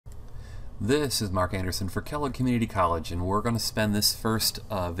This is Mark Anderson for Kellogg Community College, and we're going to spend this first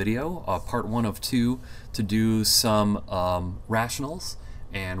video, part 1 of 2, to do some rationals,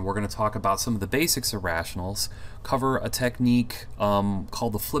 and we're going to talk about some of the basics of rationals, cover a technique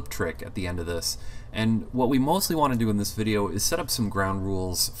called the flip trick at the end of this. And what we mostly want to do in this video is set up some ground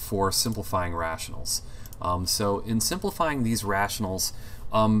rules for simplifying rationals. So in simplifying these rationals,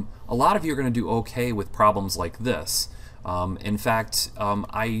 a lot of you are going to do okay with problems like this. In fact,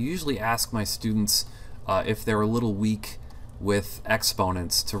 I usually ask my students if they're a little weak with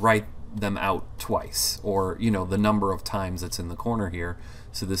exponents to write them out twice, or the number of times that's in the corner here.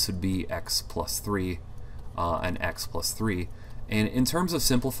 So this would be x plus 3 and x plus 3. And in terms of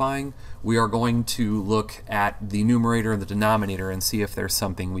simplifying, we are going to look at the numerator and the denominator and see if there's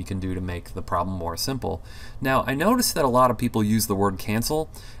something we can do to make the problem more simple. Now, I noticed that a lot of people use the word cancel,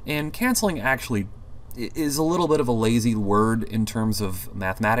 and canceling actually is a little bit of a lazy word in terms of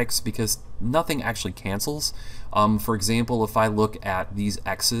mathematics because nothing actually cancels. For example, if I look at these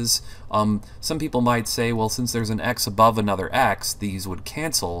x's, some people might say, well, since there's an x above another x, these would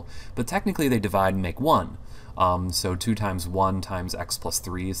cancel, but technically they divide and make 1. So 2 times 1 times x plus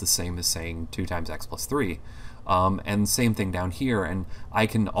 3 is the same as saying 2 times x plus 3. And same thing down here, and I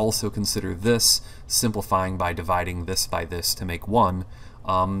can also consider this simplifying by dividing this by this to make 1.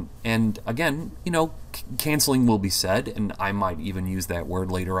 And again, canceling will be said, and I might even use that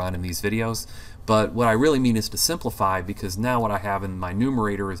word later on in these videos, but what I really mean is to simplify, because now what I have in my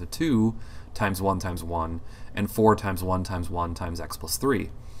numerator is a 2 times 1 times 1, and 4 times 1 times 1 times x plus 3.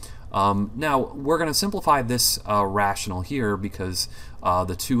 Now, we're going to simplify this rational here because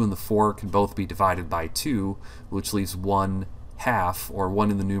the 2 and the 4 can both be divided by 2, which leaves 1 half, or 1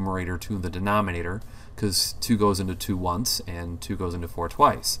 in the numerator, 2 in the denominator, because 2 goes into 2 once and 2 goes into 4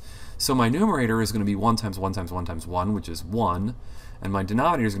 twice. So my numerator is going to be 1 times 1 times 1 times 1, which is 1, and my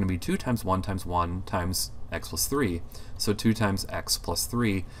denominator is going to be 2 times 1 times 1 times x plus 3, so 2 times x plus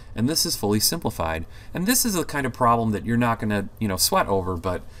 3, and this is fully simplified. And this is the kind of problem that you're not going to sweat over,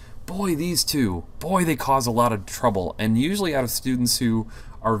 but boy, these two, they cause a lot of trouble, and usually out of students who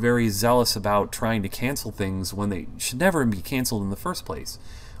are very zealous about trying to cancel things when they should never be canceled in the first place.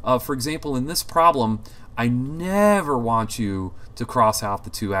 For example, in this problem, I never want you to cross out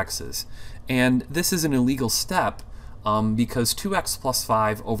the two x's. And this is an illegal step because 2x plus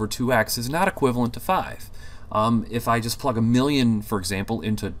 5 over 2x is not equivalent to 5. If I just plug a million, for example,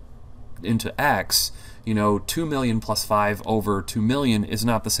 into x, 2 million plus 5 over 2 million is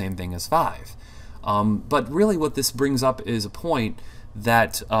not the same thing as 5. But really what this brings up is a point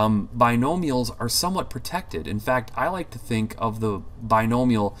that binomials are somewhat protected. In fact, I like to think of the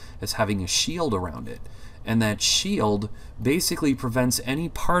binomial as having a shield around it. And that shield basically prevents any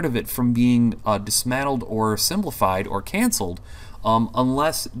part of it from being dismantled or simplified or canceled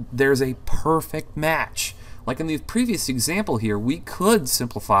unless there's a perfect match. Like in the previous example here, we could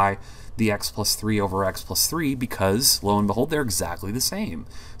simplify the x plus 3 over x plus 3 because, lo and behold, they're exactly the same.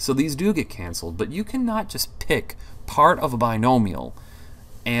 So these do get canceled, but you cannot just pick part of a binomial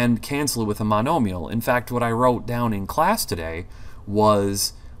and cancel it with a monomial. In fact, what I wrote down in class today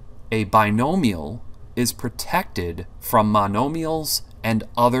was a binomial is protected from monomials and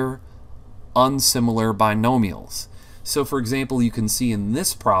other unsimilar binomials. So for example, you can see in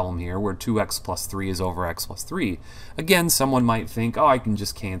this problem here where 2x plus 3 is over x plus 3. Again, someone might think, oh, I can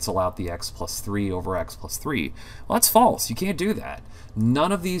just cancel out the x plus 3 over x plus 3. Well, that's false. You can't do that.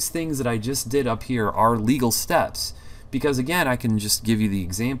 None of these things that I just did up here are legal steps. Because again, I can just give you the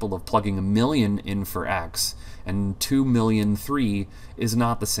example of plugging a million in for x, and 2,000,003 is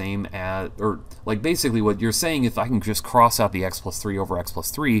not the same as, or like basically what you're saying, if I can just cross out the x plus 3 over x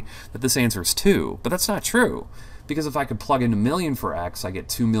plus 3, that this answer is 2. But that's not true. Because if I could plug in a million for x, I get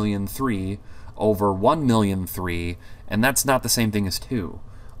 2,000,003 over 1,000,003, and that's not the same thing as 2.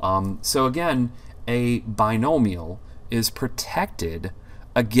 So again, a binomial is protected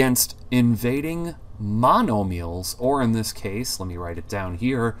against invading monomials, or in this case, let me write it down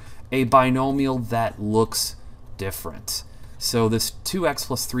here, a binomial that looks different. So this 2x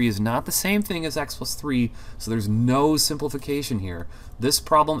plus 3 is not the same thing as x plus 3, so there's no simplification here. This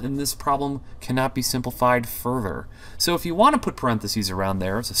problem and this problem cannot be simplified further. So if you want to put parentheses around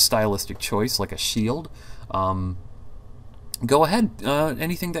there, it's a stylistic choice like a shield. Go ahead,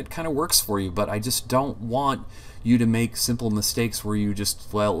 anything that kind of works for you, but I just don't want you to make simple mistakes where you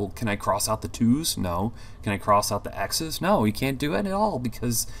just, well, can I cross out the 2's? No. Can I cross out the x's? No, you can't do it at all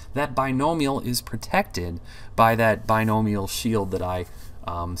because that binomial is protected by that binomial shield that I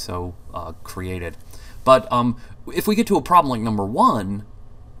created. But if we get to a problem like number 1,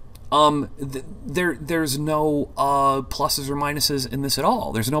 There's no pluses or minuses in this at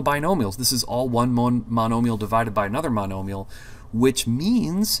all. There's no binomials. This is all one monomial divided by another monomial, which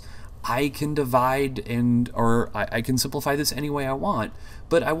means I can divide or I can simplify this any way I want.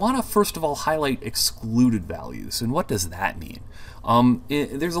 But I want to first of all highlight excluded values. And what does that mean?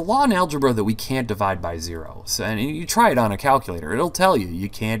 There's a law in algebra that we can't divide by 0. So, and you try it on a calculator. It'll tell you you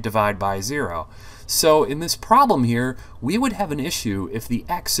can't divide by 0. So in this problem here, we would have an issue if the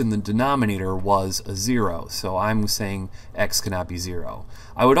x in the denominator was a 0. So I'm saying x cannot be 0.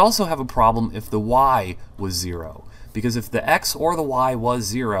 I would also have a problem if the y was 0. Because if the x or the y was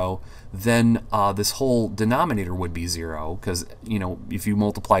 0, then this whole denominator would be 0. Because, you know, if you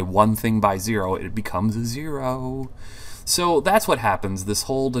multiply one thing by 0, it becomes a 0. So that's what happens. This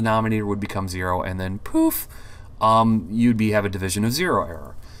whole denominator would become 0, and then poof, you'd have a division of 0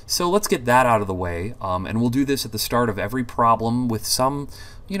 error. So let's get that out of the way, and we'll do this at the start of every problem with some,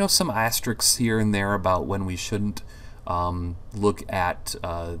 some asterisks here and there about when we shouldn't look at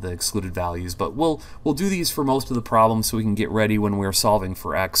the excluded values. But we'll do these for most of the problems so we can get ready when we're solving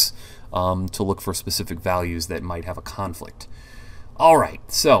for x to look for specific values that might have a conflict. Alright,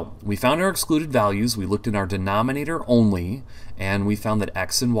 so we found our excluded values, we looked in our denominator only, and we found that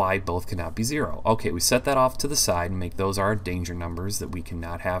x and y both cannot be 0. Okay, we set that off to the side and make those our danger numbers that we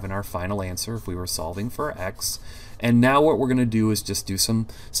cannot have in our final answer if we were solving for x. And now what we're going to do is just do some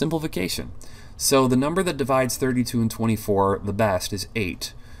simplification. So the number that divides 32 and 24 the best is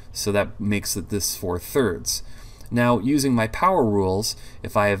 8. So that makes this 4/3. Now, using my power rules,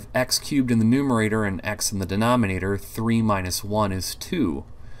 if I have x cubed in the numerator and x in the denominator, 3 minus 1 is 2.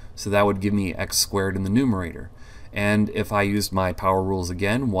 So that would give me x squared in the numerator. And if I used my power rules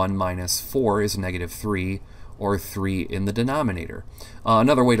again, 1 minus 4 is -3, or 3 in the denominator.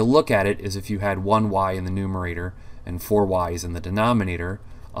 Another way to look at it is if you had 1y in the numerator and 4y's in the denominator,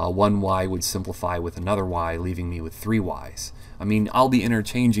 1y would simplify with another y, leaving me with 3y's. I mean, I'll be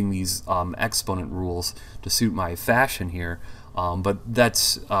interchanging these exponent rules to suit my fashion here, but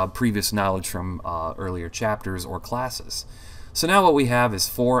that's previous knowledge from earlier chapters or classes. So now what we have is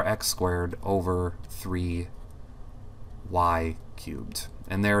 4x squared over 3y cubed.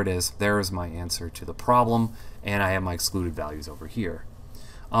 And there it is. There is my answer to the problem, and I have my excluded values over here.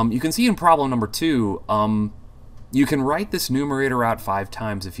 You can see in problem number 2, you can write this numerator out 5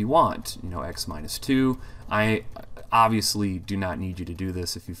 times if you want. X minus 2. I obviously do not need you to do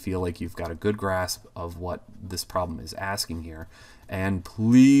this if you feel like you've got a good grasp of what this problem is asking here. And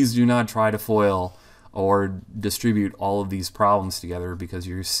please do not try to FOIL or distribute all of these problems together, because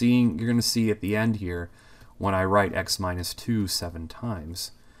you're going to see at the end here when I write x minus 2 7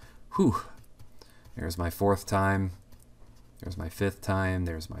 times. Whew. There's my 4th time. There's my 5th time,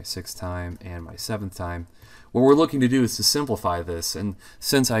 there's my 6th time, and my 7th time. What we're looking to do is to simplify this, and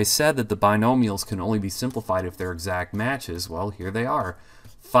since I said that the binomials can only be simplified if they're exact matches, well, here they are.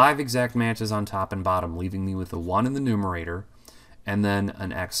 5 exact matches on top and bottom, leaving me with a 1 in the numerator, and then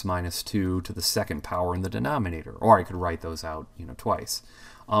an x minus 2 to the 2nd power in the denominator. Or I could write those out, twice.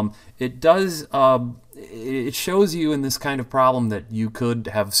 It shows you in this kind of problem that you could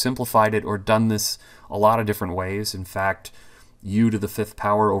have simplified it or done this a lot of different ways. In fact, u to the 5th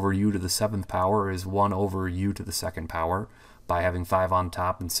power over u to the 7th power is 1 over u to the 2nd power. By having 5 on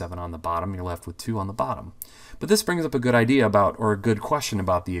top and 7 on the bottom, you're left with 2 on the bottom. But this brings up a good idea about, or a good question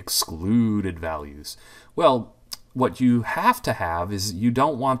about, the excluded values. Well, what you have to have is you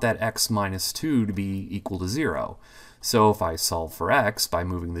don't want that x minus 2 to be equal to 0. So if I solve for x by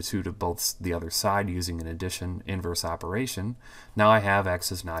moving the 2 to both the other side using an addition inverse operation, now I have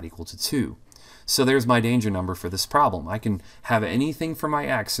x is not equal to 2. So there's my danger number for this problem. I can have anything for my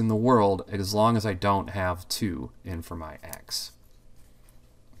x in the world as long as I don't have 2 in for my x.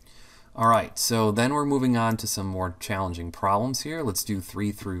 Alright, so then we're moving on to some more challenging problems here. Let's do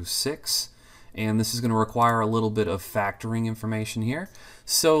 3 through 6. And this is going to require a little bit of factoring information here.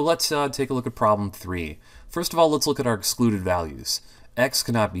 So let's take a look at problem 3. First of all, let's look at our excluded values. X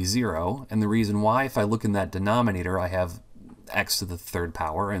cannot be 0, and the reason why, if I look in that denominator, I have x to the 3rd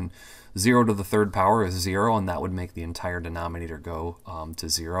power, and 0 to the 3rd power is 0, and that would make the entire denominator go to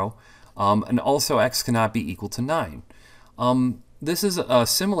 0. And also x cannot be equal to 9. This is a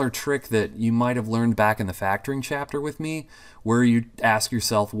similar trick that you might have learned back in the factoring chapter with me, where you ask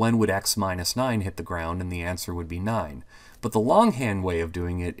yourself, when would x minus 9 hit the ground, and the answer would be 9. But the longhand way of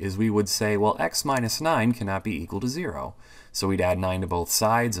doing it is we would say, well, x minus 9 cannot be equal to 0. So we'd add 9 to both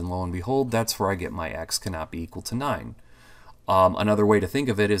sides, and lo and behold, that's where I get my x cannot be equal to 9. Another way to think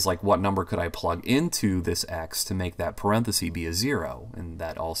of it is like, what number could I plug into this x to make that parenthesis be a 0? And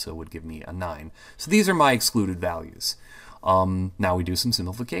that also would give me a 9. So these are my excluded values. Now we do some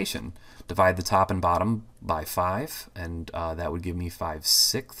simplification. Divide the top and bottom by 5, and that would give me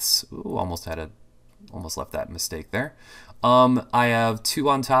 5/6. Ooh, almost left that mistake there. I have 2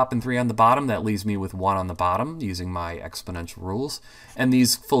 on top and 3 on the bottom. That leaves me with 1 on the bottom using my exponential rules. And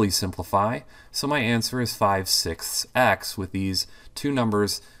these fully simplify. So my answer is 5/6 x. With these two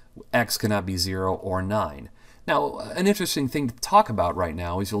numbers, x cannot be 0 or 9. Now, an interesting thing to talk about right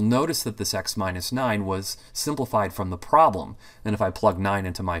now is you'll notice that this x minus 9 was simplified from the problem. And if I plug 9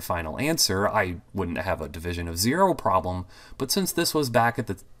 into my final answer, I wouldn't have a division of 0 problem. But since this was back at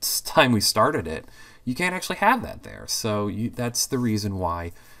the time we started it, you can't actually have that there. So that's the reason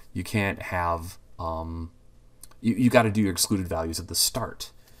why you can't have, you got to do your excluded values at the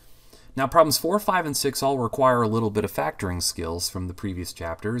start. Now, problems 4, 5, and 6 all require a little bit of factoring skills from the previous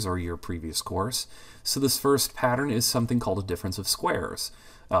chapters or your previous course. So this first pattern is something called a difference of squares.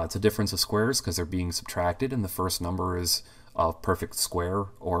 It's a difference of squares because they're being subtracted, and the first number is a perfect square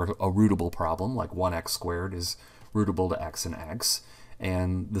or a rootable problem, like 1x squared is rootable to x and x,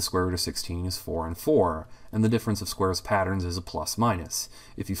 and the square root of 16 is 4 and 4. And the difference of squares patterns is a plus minus.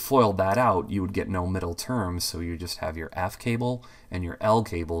 If you FOILed that out, you would get no middle terms, so you just have your F cable and your L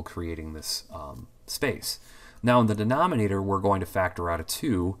cable creating this space. Now in the denominator, we're going to factor out a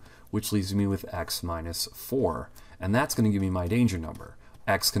 2, which leaves me with x minus 4. And that's going to give me my danger number.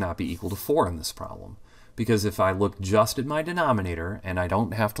 X cannot be equal to 4 in this problem. Because if I look just at my denominator, and I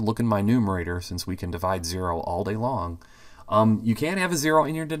don't have to look in my numerator since we can divide 0 all day long, you can't have a 0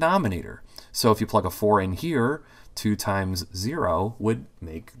 in your denominator. So if you plug a 4 in here, 2 times 0 would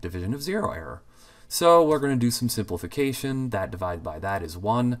make division of 0 error. So we're going to do some simplification. That divided by that is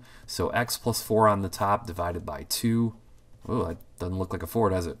 1. So x plus 4 on the top divided by 2. Oh, that doesn't look like a 4,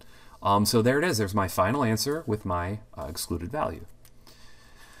 does it? So there it is. There's my final answer with my excluded value.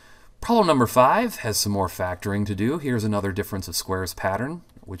 Problem number 5 has some more factoring to do. Here's another difference of squares pattern,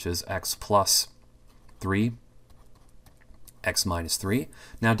 which is x plus 3, x minus 3.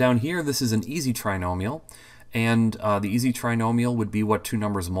 Now down here, this is an easy trinomial, and the easy trinomial would be what two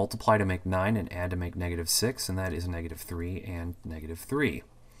numbers multiply to make 9 and add to make -6, and that is -3 and -3.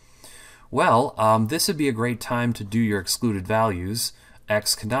 Well, this would be a great time to do your excluded values.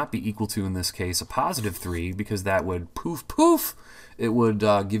 X cannot be equal to, in this case, a positive 3, because that would poof, poof. It would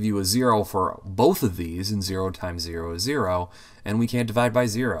give you a 0 for both of these, and 0 times 0 is 0, and we can't divide by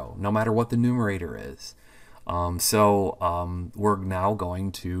 0, no matter what the numerator is. We're now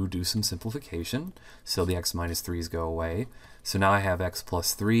going to do some simplification. So the x minus 3's go away. So now I have x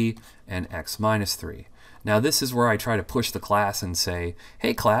plus 3 and x minus 3. Now this is where I try to push the class and say,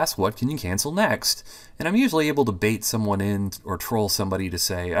 hey class, what can you cancel next? And I'm usually able to bait someone in or troll somebody to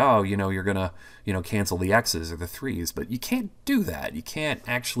say, oh, you're gonna, cancel the x's or the 3's, but you can't do that. You can't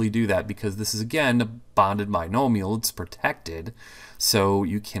actually do that because this is, again, a bonded binomial. It's protected. So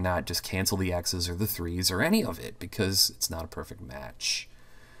you cannot just cancel the x's or the 3's or any of it because it's not a perfect match.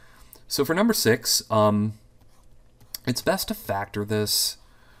 So for number 6, it's best to factor this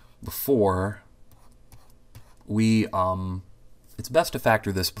before we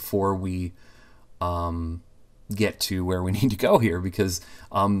get to where we need to go here, because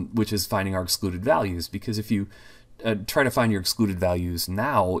which is finding our excluded values. Because if you try to find your excluded values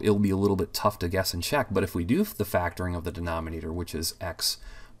now, it'll be a little bit tough to guess and check. But if we do the factoring of the denominator, which is x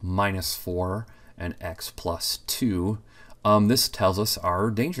minus 4 and x plus 2, this tells us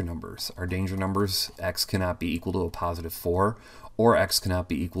our danger numbers. Our danger numbers, x cannot be equal to a positive 4, or x cannot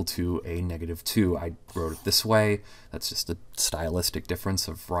be equal to a -2. I wrote it this way. That's just a stylistic difference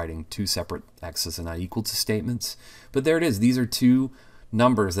of writing two separate x's and not equal to statements. But there it is. These are two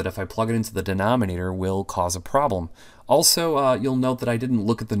numbers that if I plug it into the denominator will cause a problem. Also, you'll note that I didn't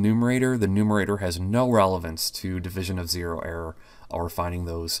look at the numerator. The numerator has no relevance to division of 0 error or finding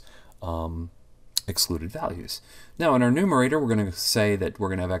those excluded values. Now in our numerator, we're going to say that we're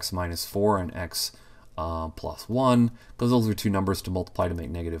going to have x minus 4 and x plus 1, because those are two numbers to multiply to make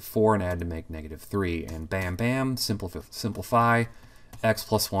 -4 and add to make -3. And bam, bam, simplify x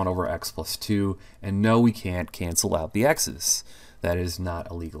plus 1 over x plus 2. And no, we can't cancel out the x's. That is not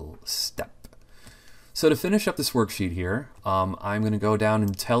a legal step. So to finish up this worksheet here, I'm going to go down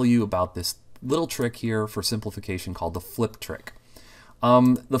and tell you about this little trick here for simplification called the flip trick.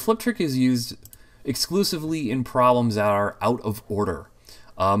 The flip trick is used exclusively in problems that are out of order.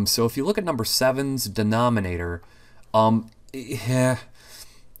 So if you look at number 7's denominator,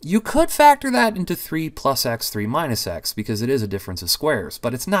 you could factor that into 3 plus x, 3 minus x, because it is a difference of squares.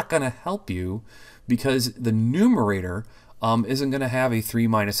 But it's not going to help you because the numerator isn't going to have a 3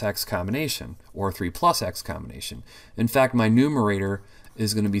 minus x combination or a 3 plus x combination. In fact, my numerator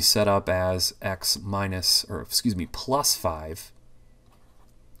is going to be set up as x minus, or excuse me, plus 5,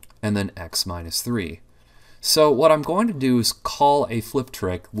 and then x minus 3. So what I'm going to do is call a flip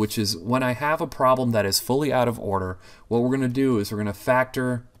trick, which is when I have a problem that is fully out of order, what we're going to do is we're going to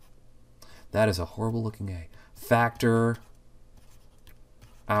factor, that is a horrible looking A, factor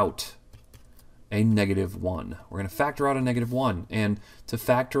out a -1. We're going to factor out a -1, and to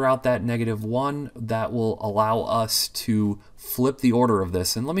factor out that -1, that will allow us to flip the order of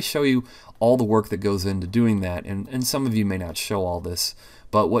this. And let me show you all the work that goes into doing that, and some of you may not show all this,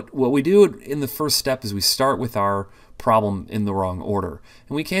 but what we do in the first step is we start with our problem in the wrong order.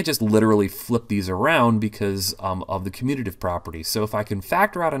 And we can't just literally flip these around because of the commutative property. So if I can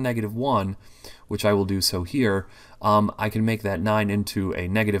factor out a -1, which I will do so here, I can make that 9 into a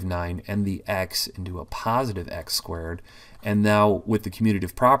 -9 and the x into a positive x squared. And now with the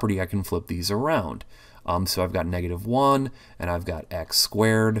commutative property, I can flip these around. So I've got -1 and I've got x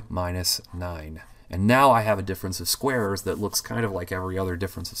squared minus 9. And now I have a difference of squares that looks kind of like every other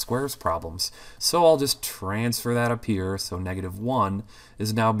difference of squares problems. So I'll just transfer that up here. So -1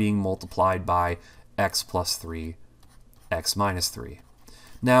 is now being multiplied by x plus 3, x minus 3.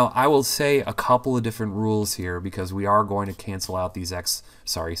 Now I will say a couple of different rules here because we are going to cancel out these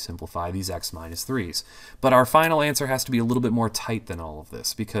simplify these x minus 3's. But our final answer has to be a little bit more tight than all of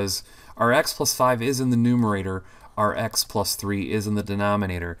this because our x plus 5 is in the numerator, our x plus 3 is in the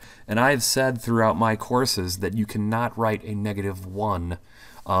denominator. And I've said throughout my courses that you cannot write a -1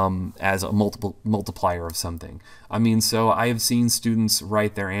 as a multiplier of something. I mean, so I have seen students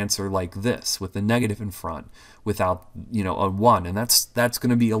write their answer like this with the negative in front without, you know, a 1, and that's going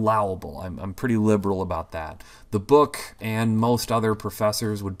to be allowable. I'm pretty liberal about that. The book and most other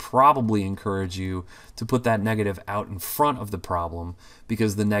professors would probably encourage you to put that negative out in front of the problem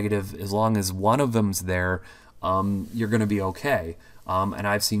because the negative, as long as one of them's there, you're going to be okay. And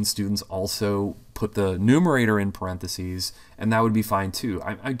I've seen students also put the numerator in parentheses, and that would be fine too.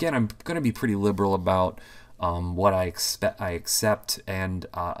 I'm going to be pretty liberal about what I accept, and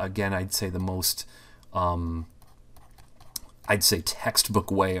again, I'd say the most, I'd say textbook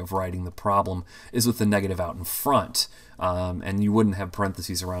way of writing the problem is with the negative out in front, and you wouldn't have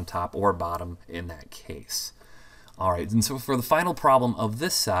parentheses around top or bottom in that case. All right, and so for the final problem of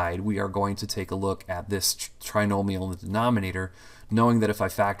this side, we are going to take a look at this trinomial in the denominator, knowing that if I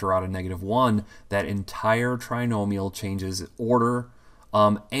factor out a -1, that entire trinomial changes order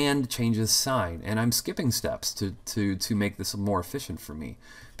and changes sign. And I'm skipping steps to make this more efficient for me,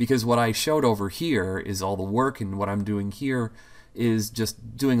 because what I showed over here is all the work, and what I'm doing here is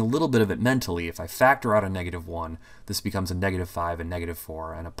just doing a little bit of it mentally. If I factor out a -1, this becomes a -5, a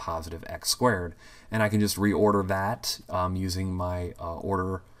 -4, and a positive x squared. And I can just reorder that using my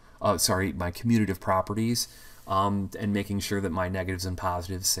my commutative properties and making sure that my negatives and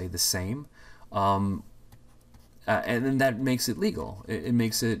positives say the same. And then that makes it legal. It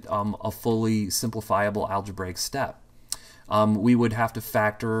makes it a fully simplifiable algebraic step. We would have to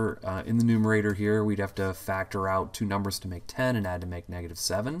factor, in the numerator here, we'd have to factor out two numbers to make 10 and add to make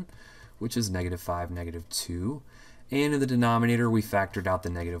 -7, which is -5, -2. And in the denominator, we factored out the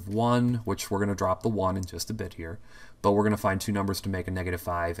 -1, which we're going to drop the 1 in just a bit here. But we're going to find two numbers to make a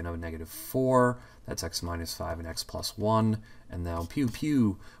 -5 and a -4. That's x minus 5 and x plus 1. And now, pew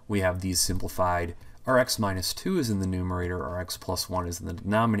pew, we have these simplified. Our x minus 2 is in the numerator, our x plus 1 is in the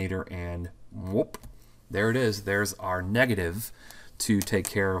denominator, and whoop, there it is. There's our negative to take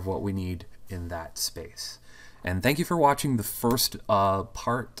care of what we need in that space. And thank you for watching the first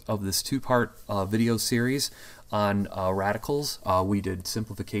part of this two-part video series on radicals. We did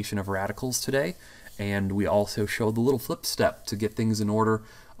simplification of radicals today, and we also showed the little flip step to get things in order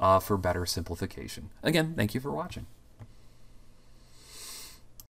for better simplification. Again, thank you for watching.